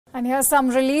And here's some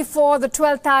relief for the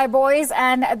 12 Thai boys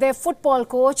and their football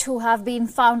coach who have been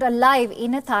found alive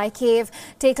in a Thai cave.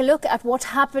 Take a look at what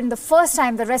happened the first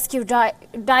time the rescue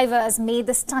divers made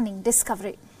the stunning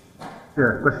discovery.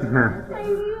 Yeah, best you can. Thank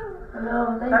you.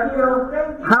 Hello, thank you.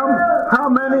 How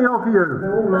many of you?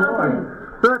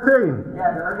 13.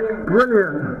 Yeah, 13.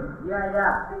 Brilliant.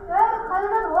 Yeah.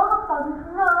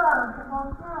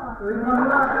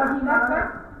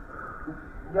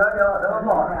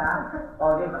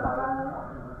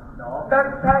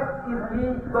 Backpack is we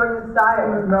go inside.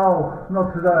 No, not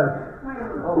today.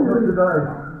 Not today.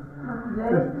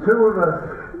 There's 2 of us.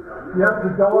 You have to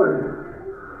dive.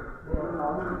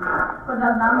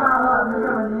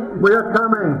 We are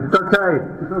coming. It's okay.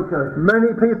 It's okay.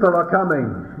 Many people are coming.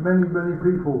 Many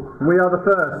people. We are the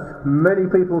first. Many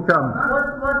people come.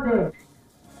 What day?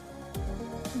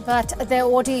 But their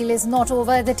ordeal is not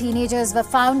over. The teenagers were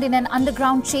found in an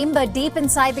underground chamber deep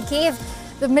inside the cave.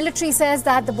 The military says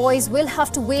that the boys will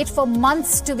have to wait for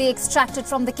months to be extracted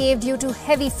from the cave due to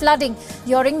heavy flooding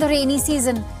during the rainy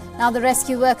season. Now the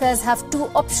rescue workers have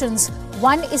 2 options.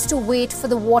 One is to wait for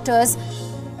the waters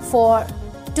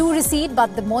to recede,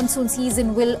 but the monsoon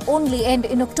season will only end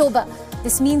in October.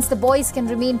 This means the boys can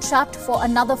remain trapped for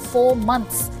another 4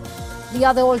 months. The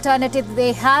other alternative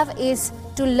they have is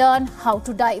to learn how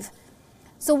to dive.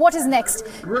 So what is next?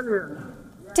 Brilliant.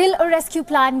 Till a rescue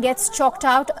plan gets chalked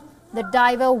out, the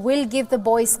diver will give the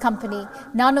boys company.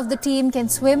 None of the team can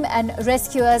swim, and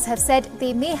rescuers have said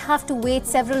they may have to wait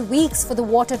several weeks for the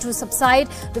water to subside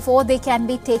before they can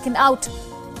be taken out.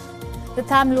 The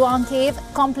Tham Luang Cave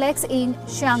complex in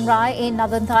Chiang Rai in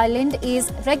northern Thailand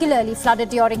is regularly flooded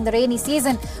during the rainy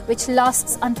season, which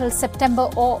lasts until September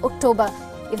or October.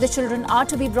 If the children are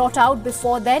to be brought out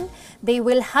before then, they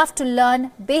will have to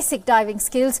learn basic diving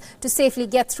skills to safely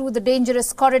get through the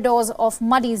dangerous corridors of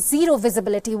muddy,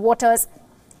 zero-visibility waters.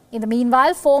 In the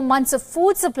meanwhile, 4 months of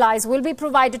food supplies will be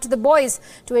provided to the boys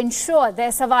to ensure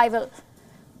their survival.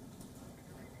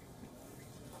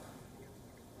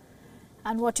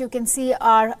 And what you can see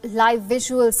are live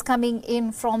visuals coming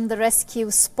in from the rescue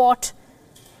spot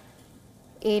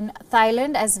in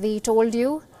Thailand. As we told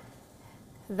you,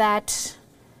 that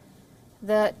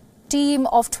the team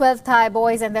of 12 Thai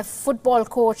boys and their football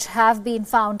coach have been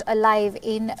found alive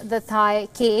in the Thai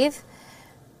cave.